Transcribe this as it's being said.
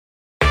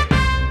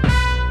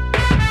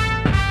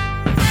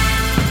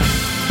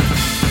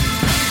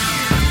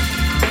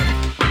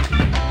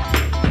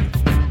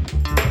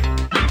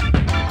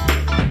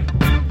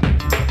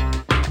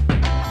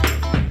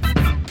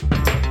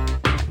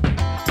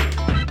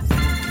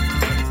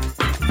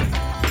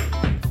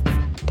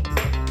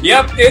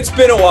Yep, it's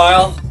been a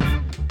while.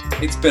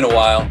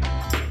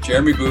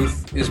 Jeremy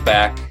Booth is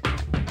back.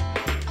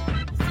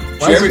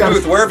 Jeremy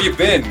Booth, where have you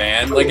been,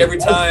 man? Like every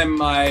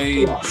time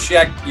I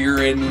check,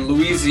 you're in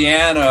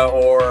Louisiana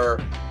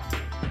or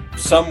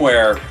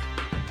somewhere.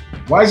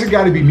 Why has it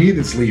got to be me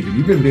that's leaving?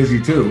 You've been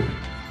busy too.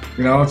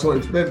 You know, it's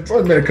only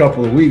been a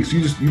couple of weeks.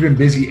 You've been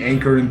busy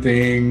anchoring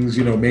things,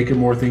 making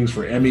more things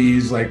for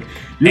Emmys. Like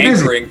you're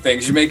anchoring busy.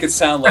 Things. You make it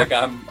sound like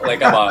I'm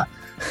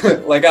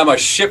a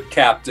ship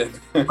captain.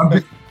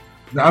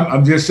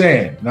 I'm just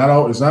saying.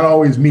 It's not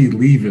always me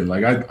leaving.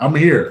 Like I'm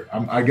here.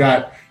 I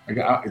got.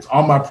 It's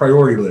on my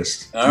priority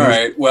list. All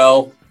right.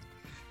 Well,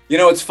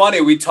 it's funny.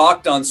 We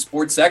talked on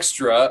Sports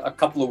Extra a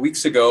couple of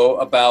weeks ago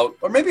about,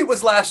 or maybe it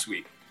was last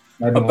week,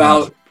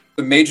 about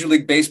the Major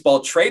League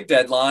Baseball trade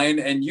deadline.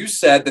 And you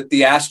said that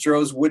the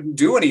Astros wouldn't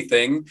do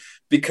anything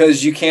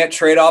because you can't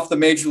trade off the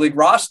Major League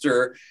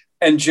roster.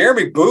 And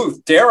Jeremy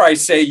Booth, dare I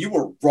say, you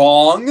were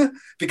wrong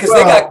because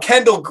they got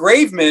Kendall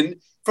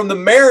Graveman from the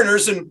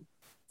Mariners. And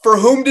for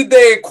whom did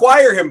they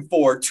acquire him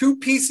for? 2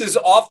 pieces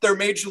off their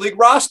Major League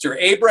roster,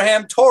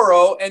 Abraham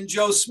Toro and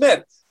Joe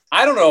Smith.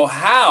 I don't know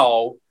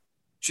how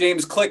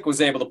James Click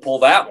was able to pull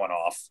that one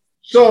off.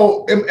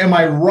 So am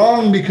I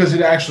wrong because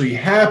it actually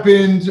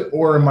happened,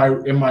 or am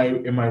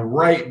I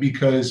right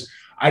because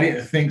I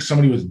didn't think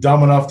somebody was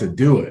dumb enough to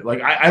do it?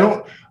 Like I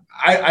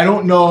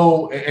don't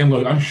know. And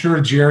look, I'm sure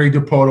Jerry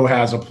DiPoto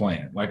has a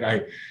plan.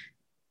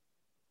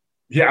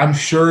 I'm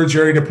sure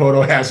Jerry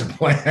DiPoto has a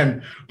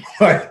plan,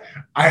 but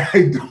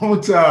I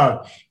don't.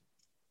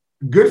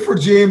 Good for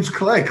James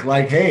Click.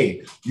 Like,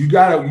 hey, you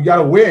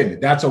gotta win.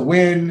 That's a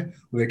win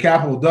with a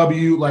capital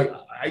W. Like,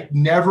 I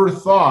never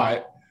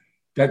thought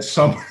that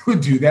someone would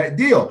do that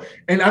deal,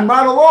 and I'm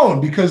not alone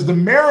because the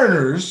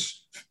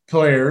Mariners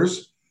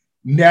players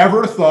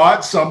never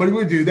thought somebody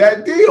would do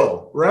that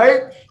deal.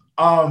 Right?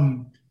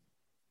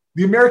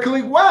 The American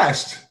League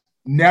West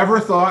never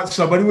thought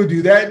somebody would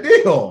do that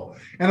deal.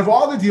 And of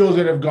all the deals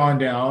that have gone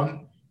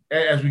down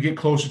as we get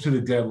closer to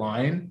the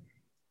deadline,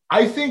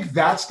 I think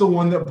that's the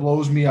one that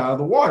blows me out of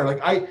the water.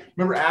 Like I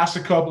remember asked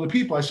a couple of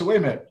people, I said, wait a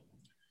minute,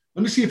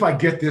 let me see if I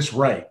get this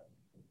right.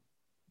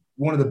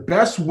 One of the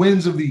best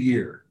wins of the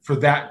year for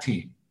that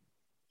team,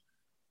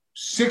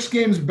 6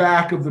 games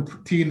back of the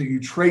team that you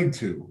trade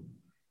to,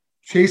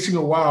 chasing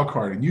a wild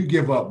card, and you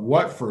give up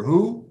what for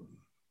who?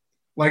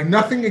 Like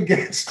nothing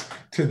against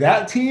to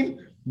that team,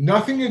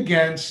 nothing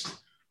against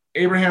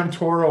Abraham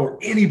Toro or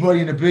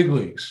anybody in the big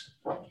leagues.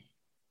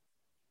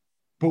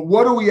 But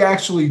what are we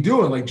actually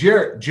doing? Like,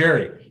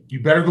 Jerry,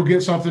 you better go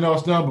get something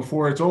else done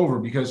before it's over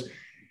because,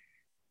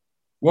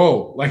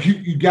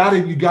 you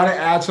gotta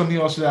add something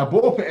else to that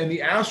bullpen. And the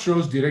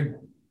Astros did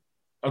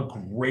a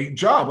great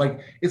job.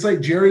 Like, it's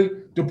like Jerry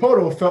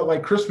DiPoto felt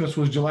like Christmas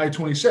was July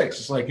 26th.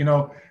 It's like,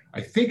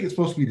 I think it's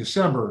supposed to be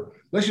December.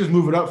 Let's just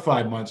move it up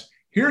 5 months.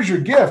 Here's your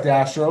gift,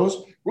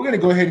 Astros. We're going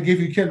to go ahead and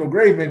give you Kendall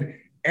Graveman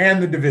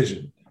and the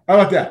division. How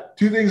about that?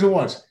 2 things at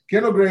once,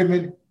 Kendall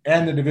Graveman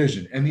and the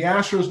division. And the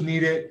Astros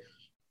need it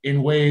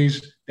in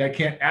ways that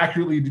can't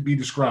accurately be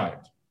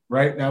described,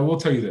 right? Now, I will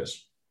tell you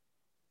this.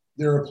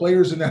 There are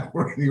players in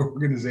the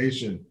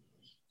organization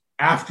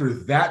after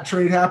that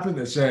trade happened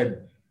that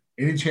said,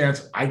 any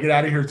chance I get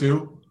out of here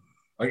too?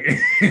 Like,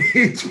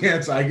 any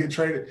chance I get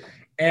traded?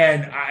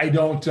 And I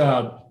don't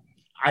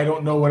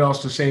know what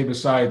else to say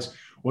besides,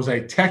 was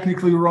I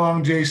technically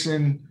wrong,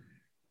 Jason?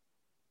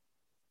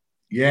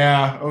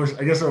 Yeah,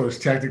 I guess I was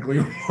technically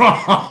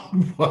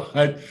wrong,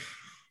 but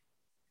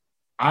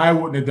I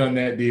wouldn't have done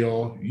that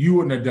deal. You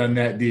wouldn't have done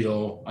that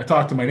deal. I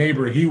talked to my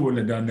neighbor. He wouldn't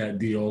have done that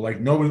deal. Like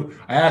nobody,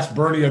 I asked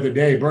Bernie the other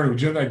day, Bernie,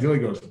 would you do that deal? He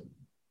goes,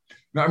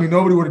 no,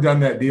 nobody would have done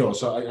that deal.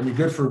 So,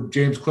 good for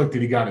James Click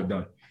that he got it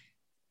done.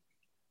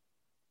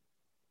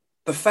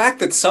 The fact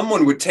that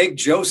someone would take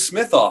Joe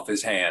Smith off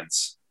his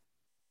hands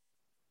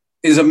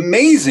is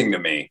amazing to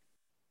me.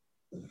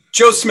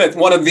 Joe Smith,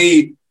 one of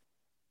the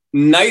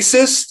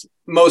nicest,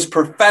 most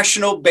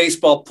professional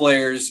baseball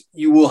players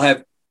you will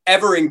have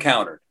ever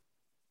encountered.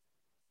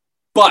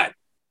 But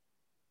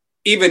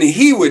even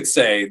he would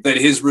say that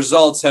his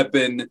results have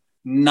been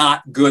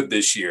not good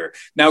this year.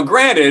 Now,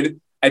 granted,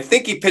 I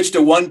think he pitched a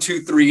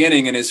 1-2-3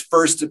 inning in his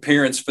first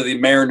appearance for the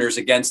Mariners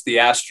against the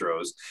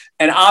Astros.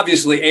 And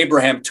obviously,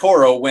 Abraham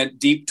Toro went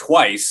deep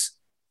twice.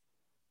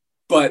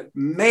 But,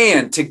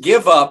 man, to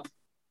give up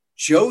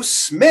Joe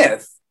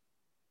Smith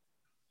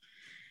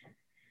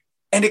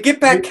and to get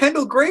back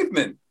Kendall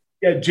Graveman.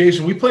 Yeah,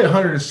 Jason, we play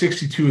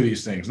 162 of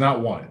these things, not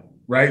one.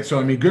 Right.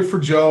 So, good for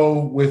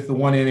Joe with the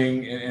 1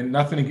 inning and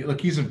nothing. Look,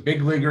 he's a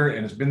big leaguer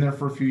and has been there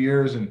for a few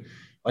years. And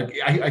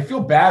I feel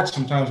bad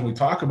sometimes when we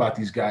talk about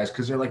these guys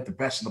because they're like the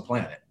best on the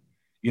planet.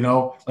 You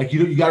got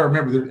to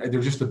remember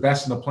they're just the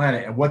best on the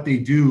planet. And what they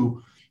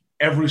do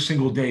every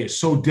single day is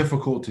so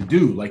difficult to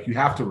do. Like, you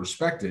have to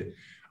respect it.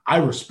 I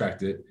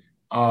respect it.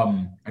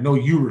 I know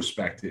you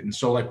respect it. And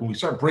so, when we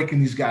start breaking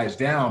these guys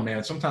down,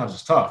 man, sometimes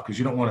it's tough because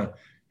you don't want to –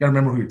 you got to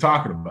remember who you're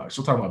talking about. You're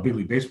still talking about big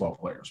league baseball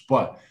players.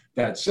 But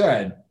that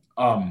said –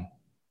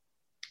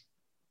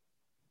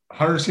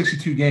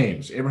 162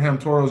 games. Abraham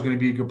Toro is going to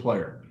be a good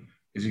player.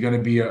 Is he going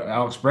to be a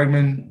Alex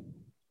Bregman?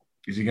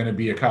 Is he going to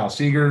be a Kyle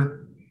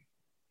Seager?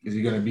 Is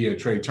he going to be a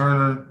Trey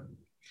Turner?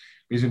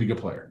 He's going to be a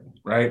good player,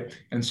 right?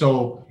 And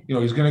so,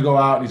 he's going to go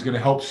out and he's going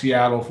to help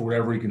Seattle for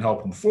whatever he can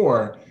help them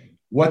for.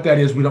 What that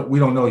is, we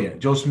don't know yet.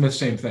 Joe Smith,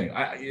 same thing.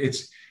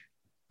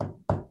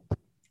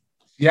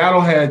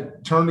 Seattle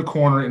had turned the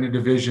corner in a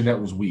division that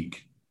was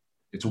weak.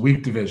 It's a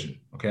weak division,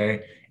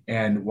 okay?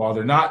 And while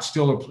they're not a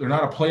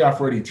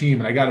playoff-ready team,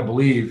 and I got to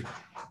believe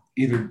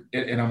either –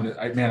 and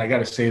I got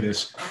to say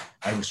this.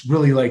 I was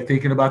really,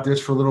 thinking about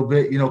this for a little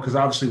bit, because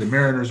obviously the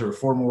Mariners are a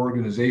former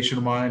organization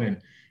of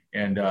mine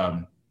and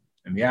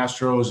the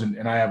Astros,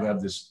 and I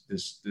have this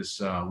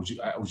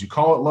would you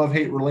call it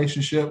love-hate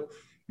relationship?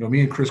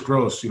 Me and Chris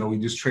Gross, we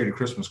just traded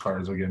Christmas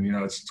cards again.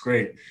 It's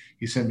great.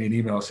 He sent me an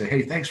email and said,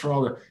 "Hey, thanks for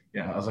all the."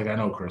 Yeah, I was like, "I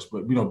know, Chris,"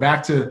 but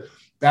back to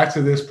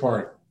this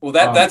part. Well,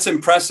 that's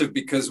impressive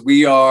because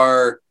we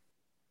are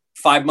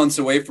 5 months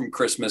away from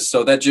Christmas,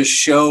 so that just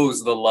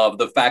shows the love.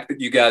 The fact that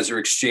you guys are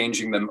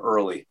exchanging them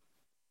early.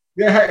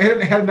 Yeah,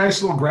 it had a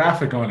nice little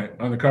graphic on it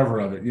on the cover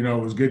of it. It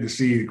was good to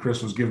see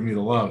Chris was giving me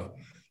the love.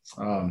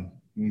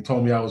 He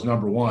told me I was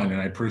number one, and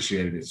I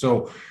appreciated it.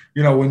 So,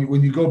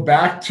 when you go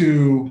back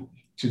to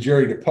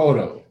Jerry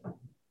Dipoto,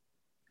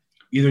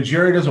 either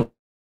Jerry doesn't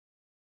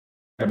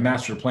have a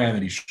master plan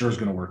that he's sure is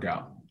going to work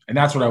out. And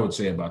that's what I would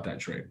say about that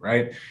trade,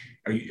 right?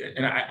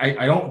 And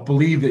I don't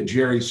believe that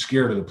Jerry's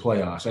scared of the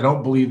playoffs. I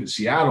don't believe that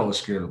Seattle is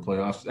scared of the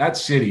playoffs. That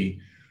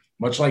city,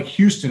 much like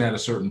Houston at a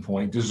certain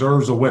point,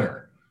 deserves a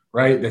winner,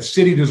 right? That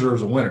city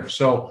deserves a winner.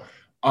 So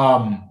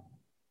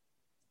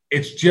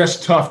it's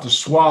just tough to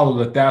swallow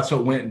that that's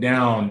what went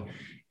down.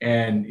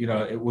 And,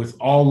 with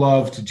all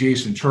love to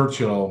Jason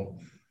Churchill,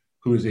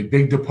 who is a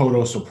big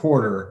Dipoto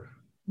supporter,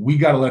 we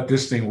got to let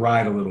this thing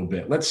ride a little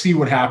bit. Let's see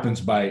what happens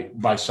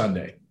by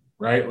Sunday,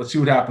 right? Let's see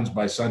what happens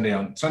by Sunday.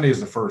 Sunday is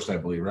the 1st, I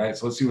believe, right?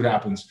 So let's see what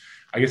happens.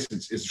 I guess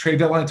it's the trade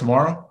deadline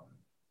tomorrow.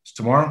 It's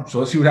tomorrow. So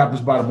let's see what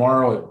happens by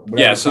tomorrow.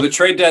 Yeah, so the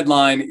trade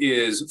deadline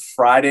is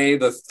Friday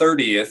the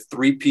 30th,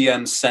 3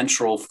 p.m.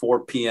 Central,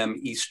 4 p.m.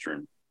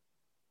 Eastern.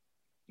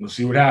 We'll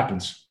see what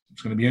happens.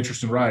 It's going to be an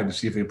interesting ride to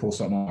see if they pull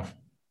something off.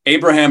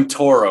 Abraham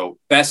Toro,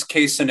 best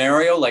case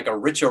scenario, like a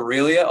Rich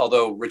Aurelia,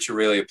 although Rich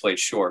Aurelia played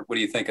short. What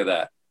do you think of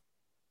that?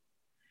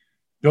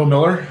 Bill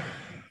Miller.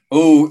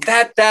 Oh,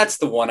 that's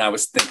the one I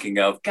was thinking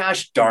of.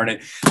 Gosh darn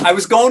it. I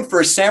was going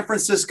for a San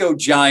Francisco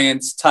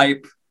Giants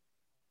type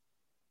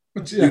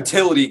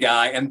utility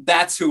guy, and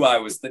that's who I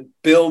was thinking.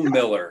 Bill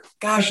Miller.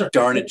 Gosh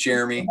darn it,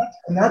 Jeremy.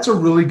 And that's a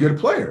really good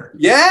player.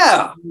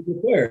 Yeah. Really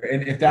good player.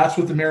 And if that's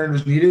what the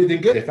Mariners needed,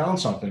 then good. They found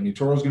something. I mean,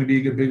 Toro's going to be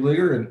a good big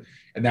leaguer,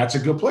 and that's a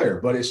good player.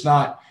 But it's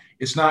not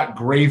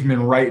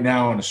Graveman right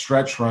now on a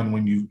stretch run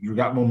when you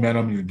got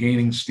momentum, you're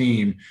gaining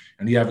steam,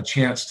 and you have a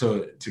chance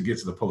to get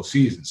to the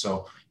postseason.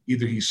 So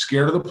either he's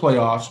scared of the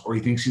playoffs or he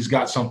thinks he's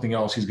got something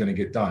else he's going to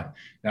get done.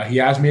 Now, he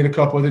has made a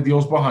couple of the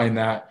deals behind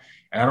that,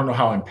 and I don't know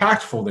how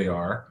impactful they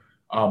are,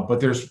 but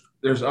there's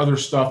other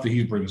stuff that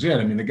he brings in.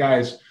 I mean, the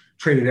guy's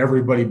traded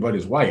everybody but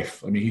his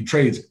wife. I mean, he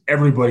trades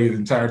everybody the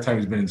entire time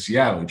he's been in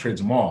Seattle. He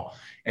trades them all.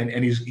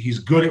 And he's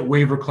good at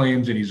waiver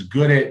claims, and he's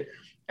good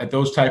at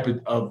those type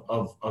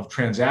of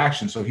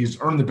transactions. So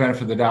he's earned the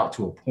benefit of the doubt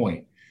to a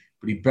point,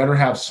 but he better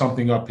have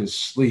something up his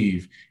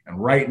sleeve.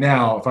 And right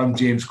now, if I'm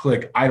James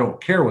Click, I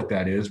don't care what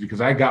that is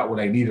because I got what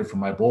I needed from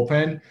my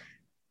bullpen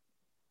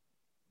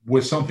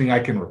with something I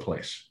can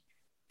replace.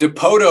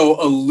 Dipoto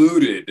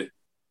alluded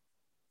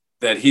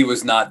that he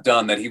was not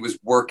done, that he was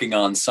working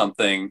on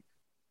something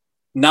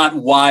not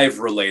Wive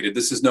related.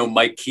 This is no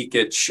Mike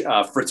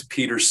Kekich, Fritz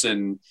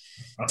Peterson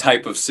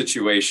type of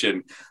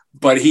situation,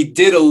 but he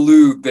did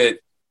allude that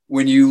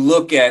when you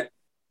look at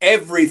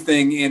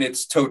everything in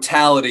its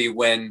totality,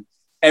 when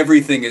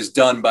everything is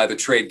done by the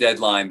trade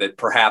deadline, that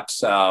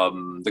perhaps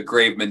the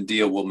Graveman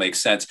deal will make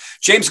sense.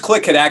 James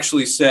Click had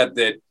actually said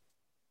that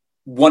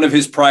one of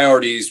his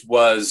priorities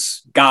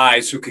was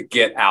guys who could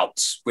get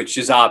outs, which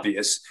is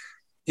obvious.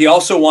 He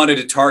also wanted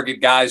to target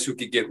guys who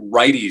could get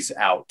righties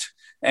out.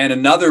 And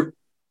another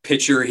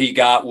pitcher he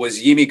got was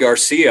Yimi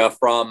Garcia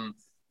from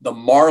the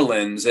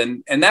Marlins.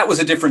 And that was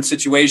a different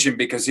situation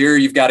because here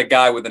you've got a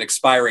guy with an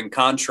expiring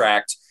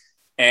contract,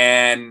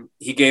 and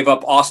he gave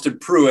up Austin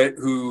Pruitt,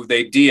 who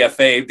they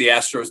DFA'd, the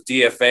Astros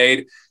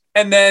DFA'd,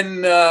 and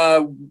then,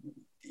 a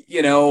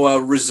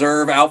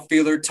reserve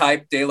outfielder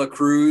type De La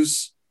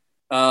Cruz.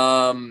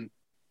 But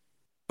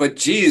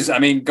geez, I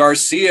mean,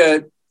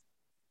 Garcia,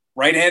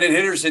 right-handed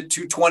hitters hit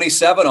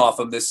 227 off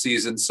him this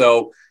season.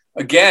 So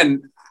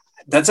again,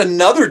 that's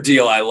another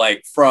deal I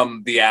like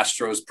from the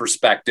Astros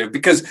perspective,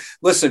 because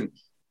listen,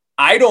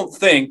 I don't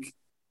think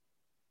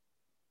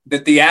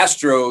that the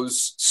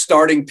Astros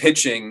starting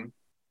pitching,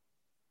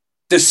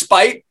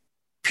 despite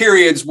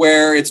periods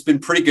where it's been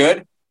pretty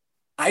good,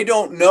 I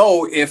don't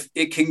know if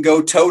it can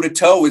go toe to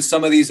toe with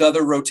some of these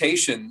other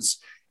rotations.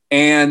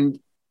 And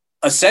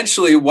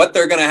essentially what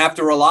they're going to have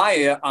to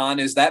rely on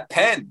is that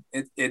pen.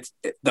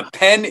 The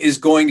pen is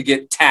going to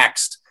get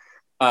taxed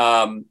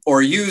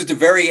or used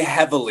very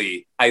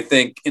heavily, I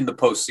think, in the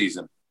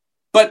postseason.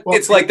 But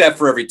it's like that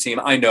for every team,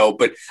 I know.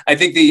 But I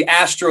think the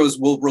Astros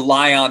will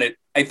rely on it,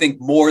 I think,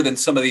 more than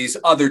some of these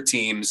other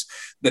teams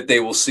that they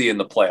will see in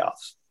the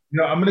playoffs.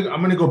 I'm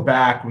gonna go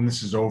back when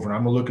this is over, and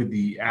I'm gonna look at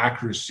the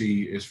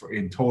accuracy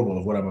in total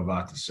of what I'm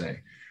about to say.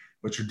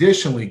 But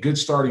traditionally, good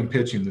starting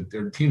pitching,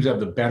 their teams have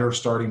the better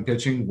starting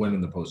pitching win in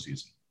the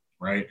postseason,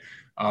 right?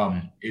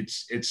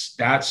 It's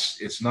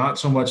not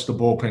so much the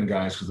bullpen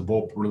guys because the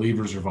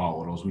relievers are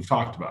volatile, as we've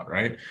talked about,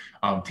 right?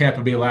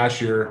 Tampa Bay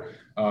last year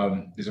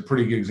is a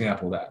pretty good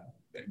example of that.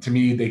 To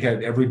me, they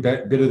had every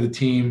bit of the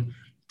team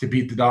to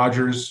beat the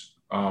Dodgers,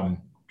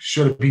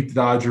 should have beat the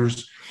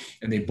Dodgers,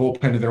 and they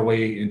bullpenned their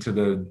way into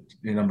the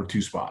number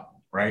 2 spot,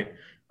 right?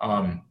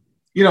 And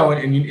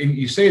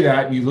you say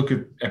that, and you look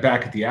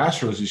back at the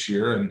Astros this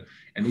year,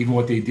 and even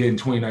what they did in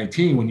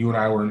 2019 when you and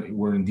I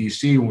were in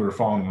DC when we were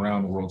following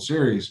around the World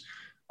Series.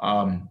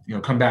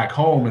 Come back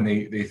home and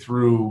they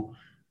threw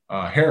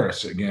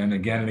Harris again.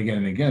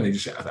 They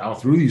just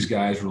outthrew these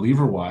guys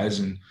reliever wise,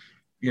 and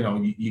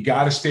you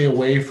got to stay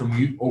away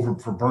from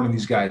for burning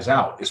these guys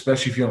out,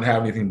 especially if you don't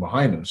have anything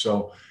behind them.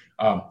 So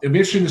it'd be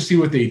interesting to see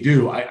what they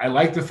do. I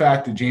like the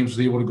fact that James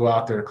was able to go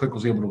out there, Click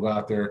was able to go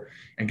out there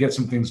and get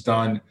some things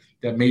done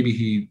that maybe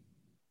he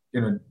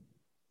in a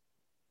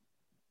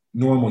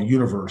normal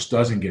universe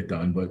doesn't get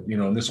done. But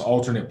in this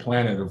alternate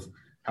planet of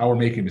how we're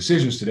making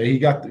decisions today, he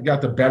got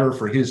the better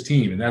for his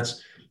team, and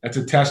that's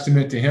a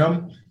testament to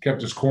him.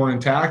 Kept his core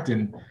intact,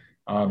 and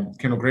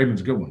Kendall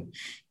Graveman's a good one.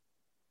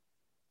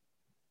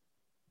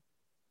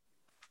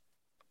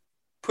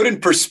 Put in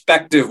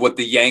perspective what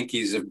the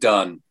Yankees have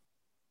done,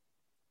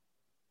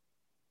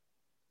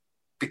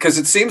 because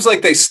it seems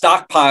like they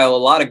stockpile a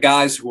lot of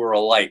guys who are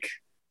alike.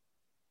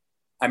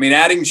 I mean,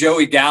 adding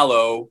Joey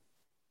Gallo,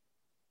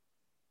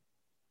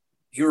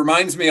 he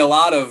reminds me a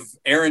lot of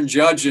Aaron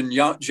Judge and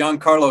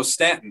Giancarlo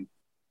Stanton.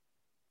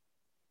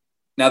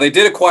 Now, they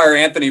did acquire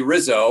Anthony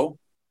Rizzo,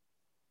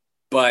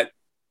 but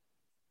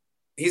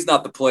he's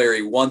not the player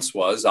he once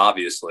was,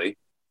 obviously.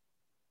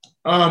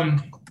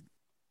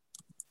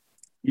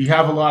 You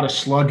have a lot of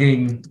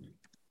slugging.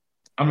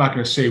 I'm not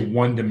going to say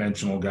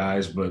one-dimensional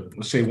guys, but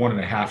let's say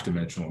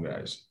 1.5-dimensional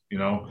guys.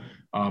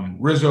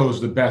 Rizzo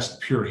is the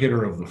best pure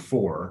hitter of the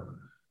 4.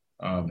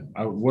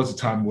 I was a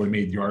time where I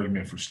made the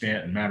argument for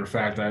Stanton. Matter of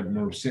fact, I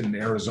remember sitting in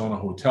an Arizona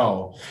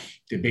hotel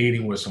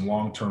debating with some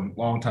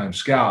long-time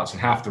scouts,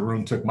 and half the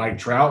room took Mike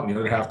Trout, and the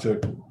other half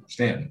took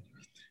Stanton.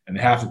 And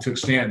the half that took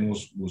Stanton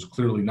was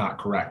clearly not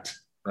correct,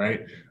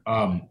 right?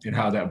 In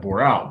how that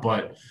bore out.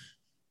 But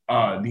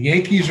the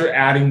Yankees are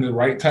adding the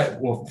right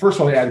type. Well, first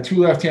of all, they added 2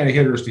 left-handed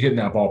hitters to hit in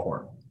that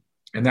ballpark,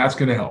 and that's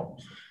going to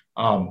help.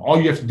 All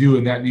you have to do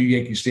in that new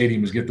Yankee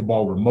Stadium is get the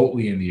ball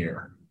remotely in the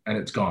air, and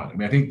it's gone. I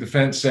mean, I think the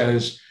fence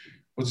says,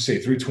 what's it say,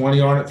 320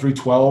 on it,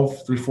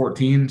 312,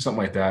 314,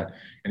 something like that,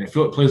 and it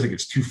plays like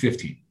it's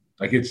 215.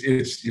 Like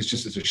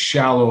it's a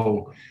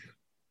shallow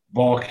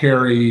ball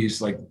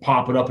carries, like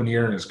pop it up in the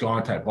air and it's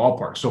gone type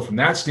ballpark. So from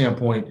that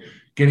standpoint,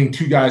 getting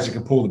 2 guys that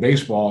can pull the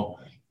baseball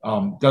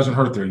doesn't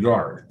hurt their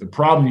yard. The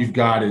problem you've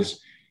got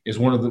is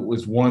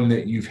one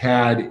that you've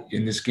had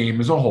in this game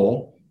as a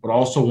whole, but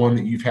also one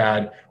that you've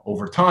had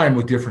over time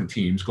with different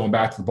teams, going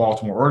back to the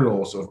Baltimore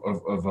Orioles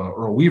of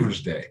Earl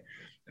Weaver's day.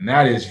 And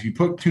that is, if you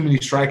put too many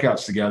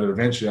strikeouts together,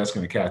 eventually that's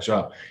going to catch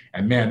up.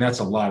 And, man, that's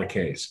a lot of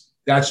Ks.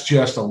 That's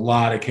just a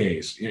lot of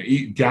Ks.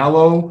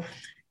 Gallo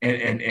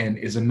and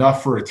is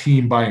enough for a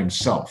team by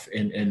himself.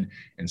 And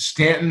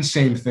Stanton,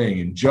 same thing.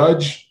 And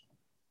Judge,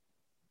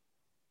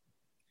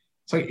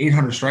 it's like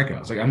 800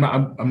 strikeouts. Like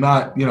I'm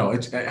not,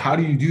 it's how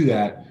do you do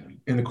that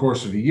in the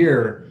course of a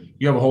year?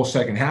 You have a whole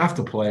second half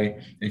to play.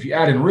 And if you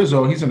add in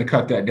Rizzo, he's going to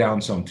cut that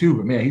down some too.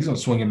 But, man, he's going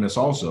to swing and miss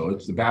also.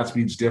 It's the bat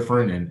speed's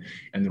different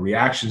and the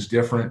reaction's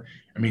different.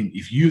 I mean,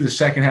 if the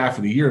second half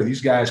of the year, these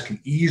guys can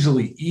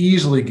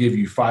easily give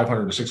you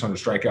 500 to 600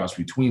 strikeouts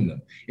between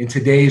them in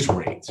today's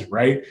rates,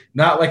 right?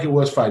 Not like it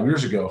was 5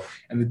 years ago.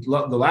 And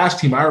the last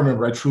team I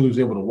remember I truly was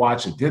able to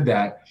watch that did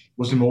that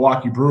was the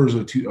Milwaukee Brewers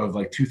of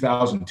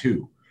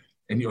 2002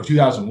 and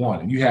 2001.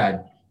 And you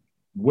had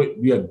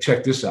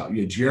check this out.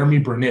 You had Jeremy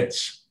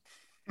Burnitz.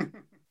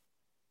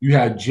 You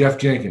had Jeff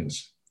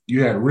Jenkins.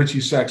 You had Richie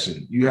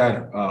Sexson. You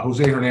had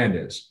Jose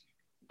Hernandez.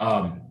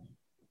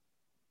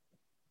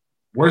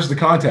 Where's the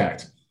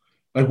contact?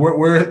 Like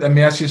where? I mean,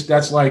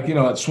 that's like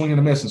that's swing and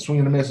a miss and swing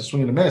and a miss and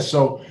swing and a miss.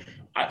 So,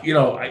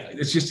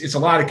 it's a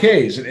lot of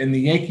Ks. And the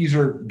Yankees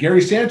are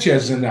Gary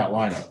Sanchez is in that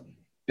lineup.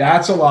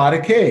 That's a lot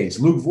of Ks.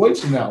 Luke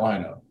Voigt's in that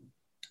lineup.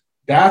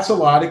 That's a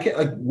lot of Ks.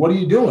 Like, what are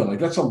you doing? Like,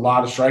 that's a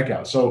lot of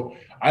strikeouts. So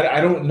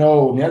I don't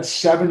know. I mean, that's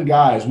 7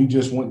 guys we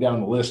just went down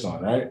the list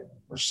on, right?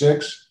 Or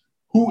 6.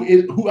 Who?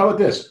 How about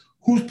this?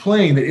 Who's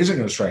playing that isn't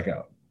going to strike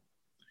out?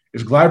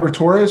 Is Gleyber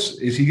Torres?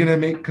 Is he going to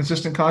make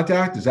consistent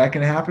contact? Is that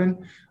going to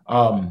happen?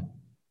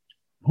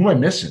 Who am I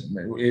missing?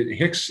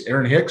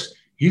 Aaron Hicks.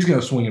 He's going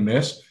to swing and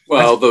miss.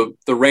 Well,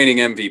 the reigning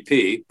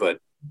MVP, but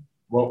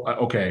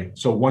okay.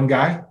 So one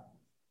guy.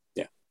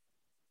 Yeah.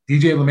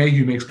 DJ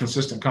LeMahieu makes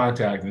consistent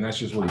contact, and that's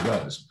just what he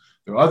does.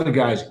 There are other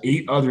guys,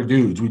 8 other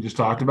dudes we just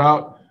talked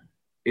about.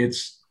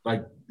 It's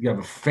like you have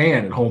a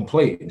fan at home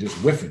plate just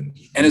whiffing.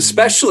 And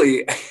especially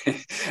in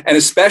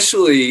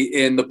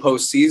the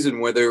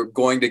postseason where they're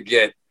going to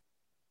get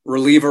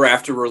reliever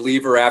after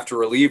reliever after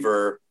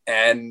reliever.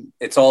 And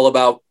it's all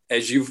about,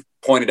 as you've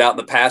pointed out in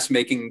the past,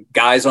 making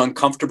guys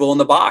uncomfortable in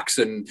the box.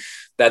 And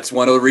that's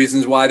one of the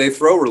reasons why they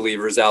throw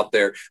relievers out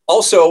there.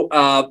 Also,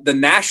 the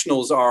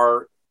Nationals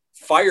are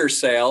fire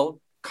sale.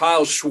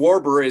 Kyle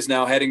Schwarber is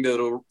now heading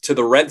to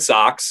the Red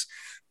Sox.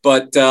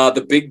 But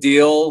the big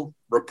deal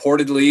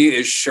reportedly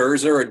is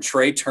Scherzer and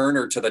Trey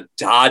Turner to the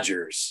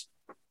Dodgers.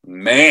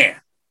 Man.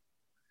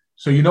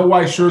 So you know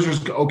why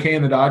Scherzer's okay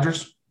in the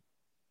Dodgers?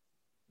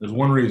 There's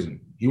one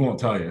reason. He won't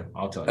tell you.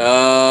 I'll tell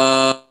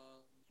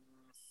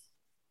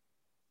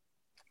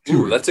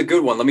you. That's a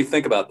good one. Let me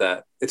think about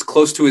that. It's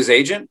close to his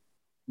agent?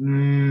 I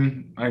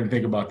didn't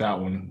think about that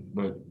one.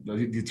 But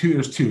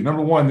there's two.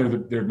 Number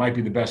one, there might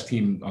be the best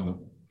team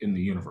in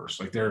the universe.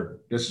 Like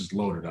this is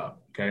loaded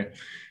up, okay?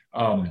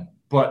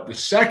 But the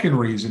second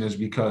reason is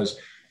because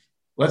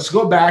let's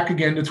go back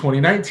again to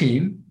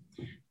 2019,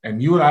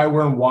 and you and I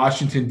were in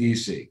Washington,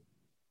 D.C.,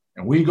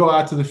 and we go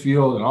out to the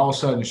field, and all of a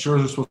sudden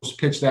Scherzer's supposed to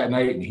pitch that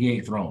night, and he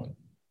ain't throwing.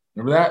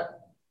 Remember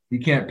that? He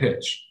can't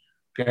pitch,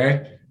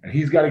 okay? And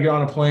he's got to get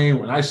on a plane.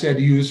 When I said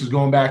to you, this is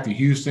going back to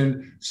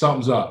Houston,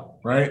 something's up,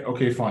 right?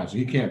 Okay, fine. So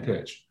he can't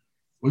pitch.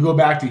 We go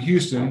back to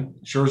Houston.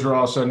 Scherzer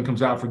all of a sudden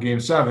comes out for Game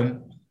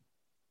 7.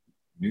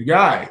 New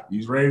guy.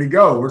 He's ready to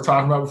go. We're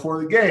talking about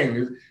before the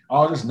game.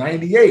 August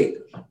 98.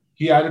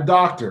 He had a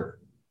doctor.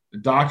 The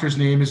doctor's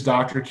name is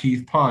Dr.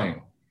 Keith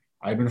Pine.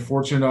 I've been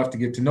fortunate enough to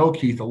get to know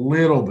Keith a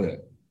little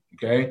bit.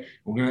 Okay,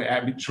 we're going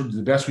to do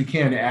the best we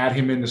can to add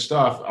him into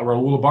stuff.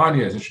 Raul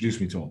Ibanez introduced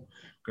me to him.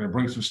 We're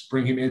going to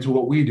bring him into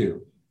what we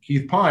do.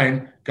 Keith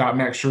Pine got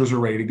Max Scherzer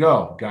ready to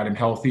go, got him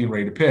healthy and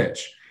ready to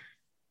pitch.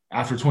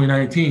 After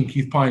 2019,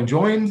 Keith Pine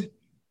joined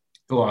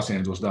the Los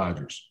Angeles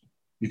Dodgers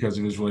because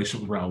of his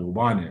relationship with Raul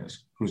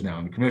Ibanez, who's now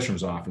in the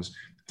commissioner's office.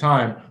 At the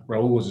time,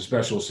 Raul was a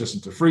special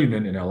assistant to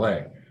Friedman in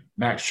L.A.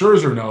 Max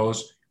Scherzer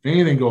knows if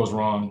anything goes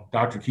wrong,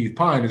 Dr. Keith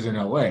Pine is in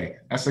L.A.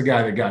 That's the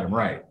guy that got him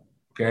right.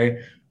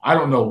 Okay. I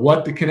don't know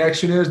what the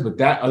connection is, but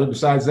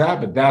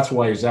that's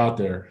why he's out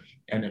there.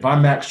 And if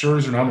I'm Max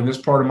Scherzer and I'm in this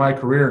part of my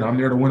career and I'm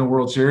there to win a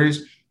World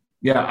Series,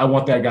 yeah, I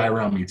want that guy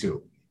around me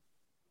too.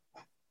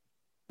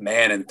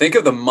 Man, and think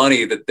of the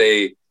money that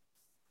the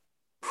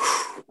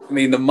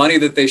money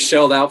that they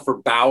shelled out for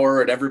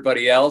Bauer and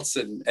everybody else,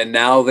 and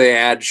now they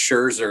add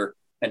Scherzer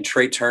and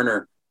Trey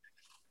Turner.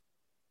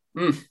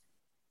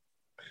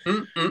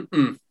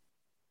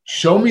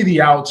 Show me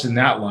the outs in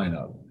that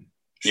lineup.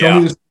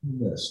 Show me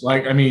this.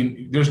 Like,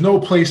 there's no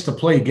place to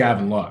play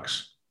Gavin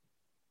Lux.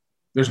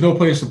 There's no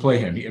place to play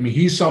him.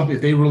 He's something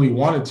if they really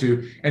wanted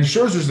to. And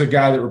Scherzer's the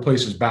guy that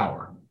replaces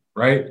Bauer,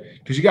 right?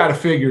 Because you got to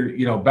figure,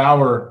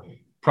 Bauer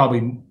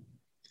probably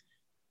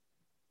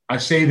 – I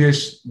say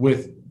this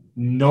with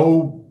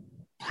no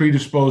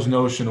predisposed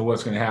notion of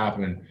what's going to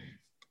happen,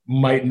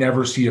 might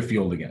never see a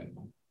field again.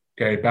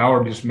 Okay?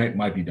 Bauer just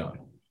might be done.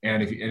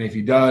 And if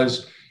he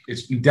does,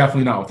 it's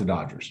definitely not with the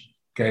Dodgers.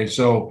 Okay?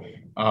 So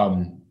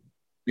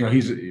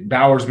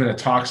Bauer's been a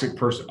toxic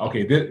person.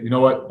 Okay, you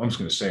know what? I'm just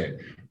going to say it.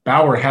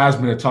 Bauer has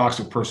been a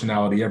toxic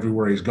personality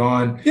everywhere he's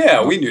gone.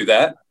 Yeah, we knew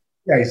that.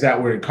 Yeah, he's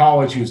that way in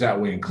college. He was that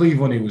way in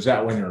Cleveland. He was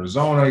that way in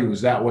Arizona. He was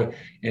that way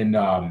in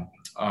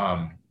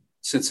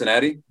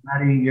Cincinnati.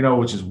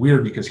 Which is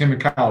weird because him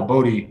and Kyle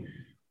Bodie,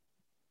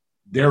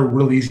 they're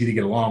real easy to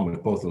get along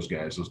with, both those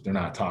guys. They're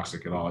not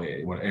toxic at all.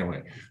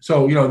 Anyway,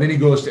 so, then he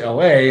goes to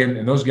L.A.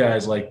 and those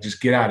guys, just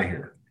get out of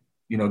here.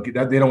 They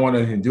don't want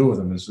anything to do with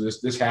him. And so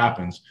this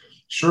happens.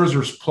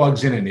 Scherzer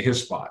plugs into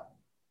his spot.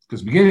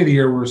 Because beginning of the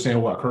year, we were saying,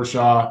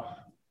 Kershaw,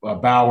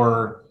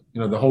 Bauer,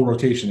 the whole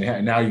rotation they had,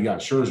 and now you got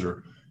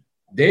Scherzer.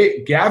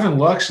 Gavin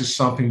Lux is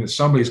something that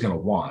somebody's going to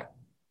want.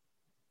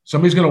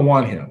 Somebody's going to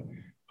want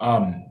him.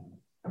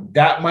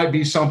 That might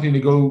be something to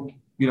go,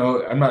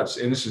 I'm not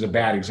saying this is a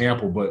bad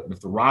example, but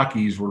if the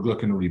Rockies were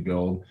looking to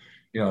rebuild,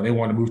 they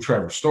want to move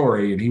Trevor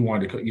Story and he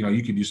wanted to,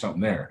 you could do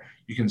something there.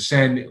 You can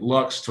send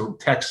Lux to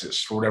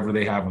Texas for whatever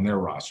they have on their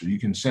roster. You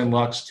can send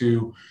Lux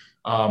to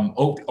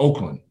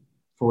Oakland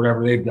for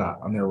whatever they've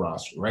got on their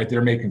roster, right?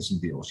 They're making some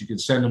deals. You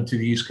could send them to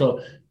the East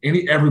Coast.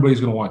 Everybody's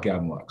going to want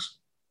Gavin Lux.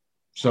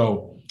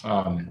 So,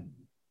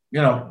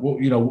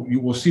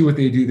 we'll see what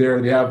they do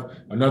there. They have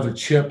another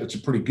chip that's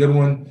a pretty good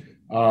one,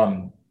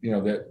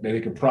 that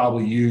they could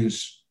probably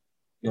use,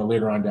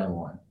 later on down the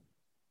line.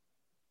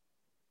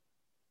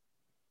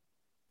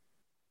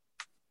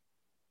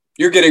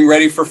 You're getting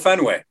ready for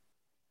Fenway,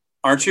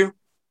 aren't you?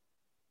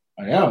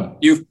 I am.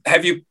 You've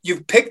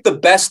picked the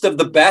best of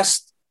the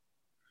best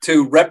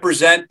to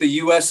represent the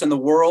U.S. and the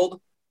world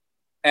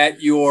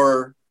at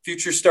your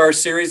Future Star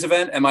Series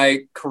event. Am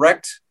I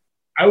correct?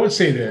 I would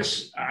say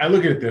this. I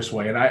look at it this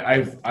way, and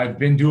I've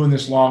been doing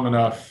this long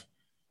enough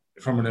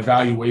from an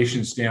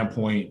evaluation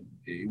standpoint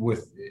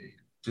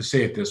to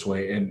say it this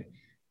way, and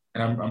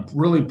I'm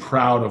really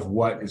proud of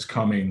what is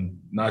coming,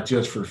 not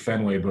just for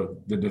Fenway,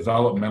 but the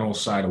developmental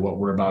side of what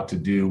we're about to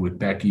do with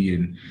Becky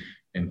and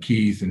and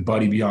Keith and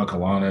Buddy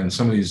Biancalana and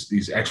some of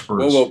these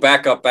experts. Whoa,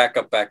 back up.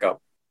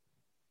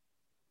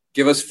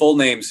 Give us full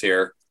names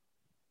here.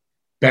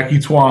 Becky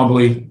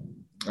Twombly,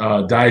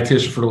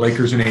 dietitian for the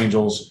Lakers and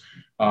Angels.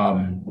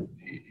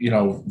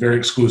 Very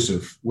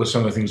exclusive with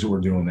some of the things that we're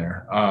doing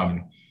there.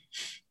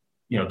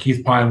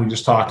 Keith Pine, we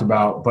just talked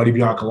about. Buddy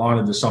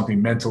Biancalana does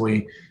something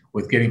mentally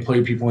with getting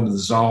people into the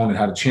zone and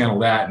how to channel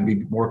that and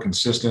be more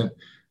consistent.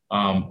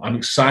 I'm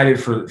excited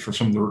for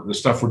some of the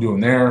stuff we're doing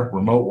there,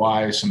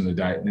 remote-wise, some of the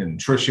diet and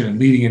nutrition, and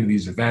leading into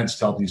these events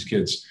to help these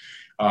kids,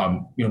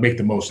 make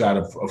the most out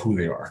of who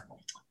they are.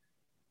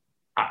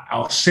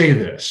 I'll say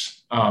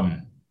this.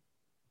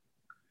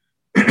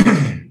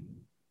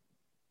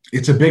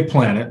 It's a big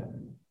planet.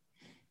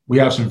 We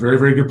have some very,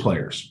 very good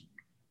players.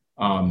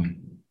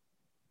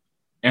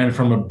 And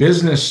from a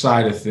business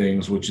side of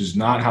things, which is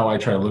not how I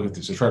try to look at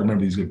this, I try to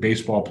remember these good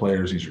baseball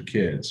players, these are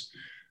kids.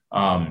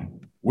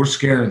 We're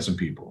scaring some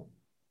people.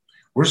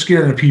 We're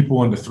scaring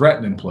people into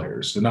threatening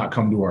players to not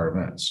come to our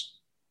events.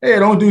 Hey,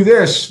 don't do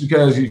this,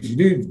 because if you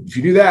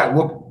do that,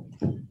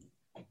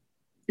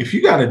 if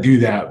you got to do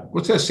that,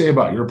 what's that say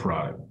about your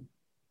product?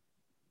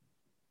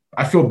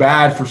 I feel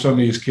bad for some of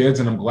these kids,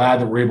 and I'm glad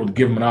that we're able to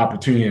give them an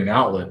opportunity and an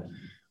outlet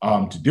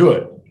to do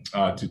it,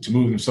 to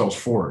move themselves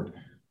forward.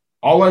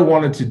 All I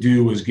wanted to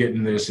do was get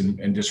in this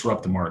and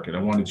disrupt the market.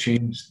 I wanted to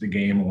change the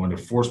game. I wanted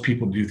to force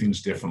people to do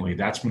things differently.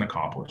 That's been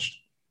accomplished.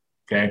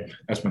 Okay,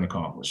 that's been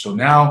accomplished. So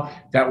now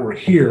that we're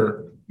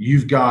here,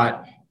 you've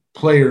got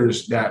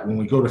players that when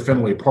we go to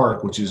Fenway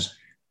Park, which is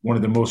one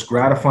of the most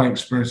gratifying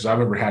experiences I've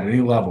ever had at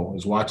any level,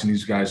 is watching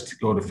these guys to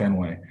go to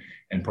Fenway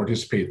and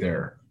participate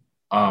there.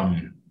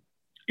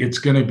 It's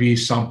going to be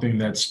something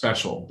that's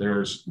special.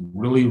 There's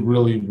really,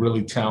 really,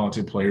 really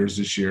talented players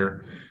this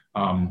year.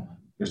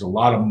 There's a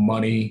lot of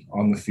money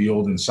on the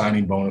field and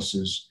signing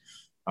bonuses.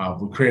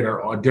 We create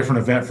a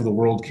different event for the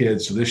world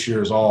kids. So this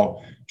year is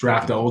all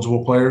draft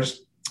eligible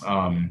players,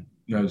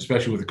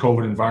 especially with the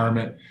COVID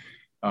environment.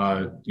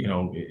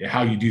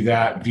 How you do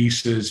that,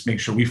 visas,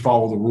 make sure we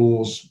follow the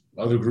rules.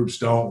 Other groups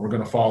don't. We're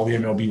going to follow the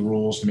MLB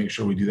rules to make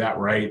sure we do that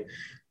right.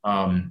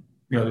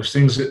 There's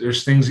things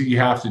that you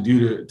have to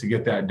do to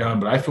get that done.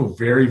 But I feel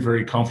very,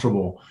 very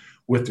comfortable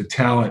with the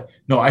talent.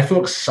 No, I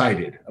feel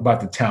excited about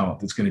the talent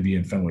that's going to be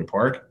in Fenway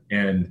Park.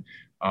 And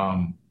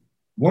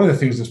one of the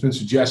things that's been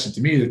suggested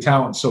to me, the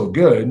talent's so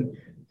good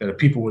that if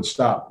people would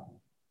stop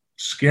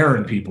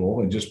scaring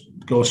people and just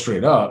go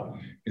straight up,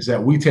 is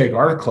that we take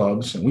our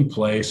clubs and we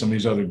play some of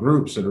these other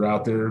groups that are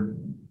out there,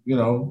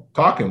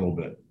 talking a little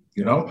bit,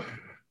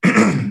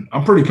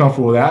 I'm pretty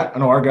comfortable with that. I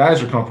know our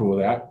guys are comfortable with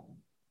that.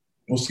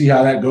 We'll see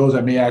how that goes.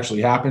 That may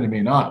actually happen. It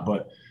may not.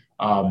 But,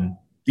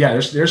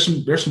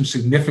 there's some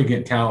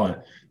significant talent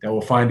that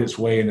will find its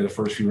way into the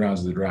first few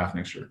rounds of the draft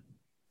next year.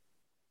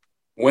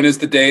 When is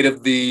the date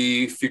of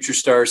the Future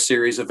Stars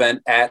Series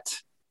event at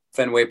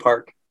Fenway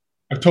Park?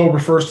 October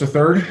 1st to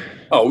 3rd.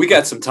 Oh, we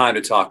got some time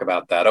to talk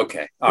about that.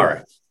 Okay. All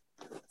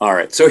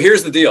right. So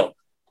here's the deal.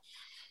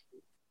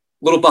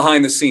 Little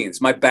behind the scenes.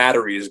 My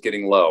battery is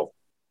getting low.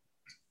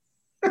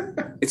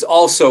 It's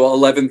also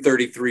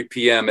 11:33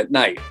 p.m. at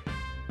night.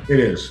 It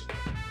is.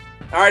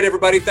 All right,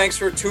 everybody. Thanks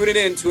for tuning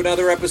in to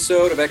another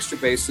episode of Extra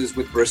Bases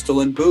with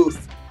Bristol and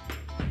Booth.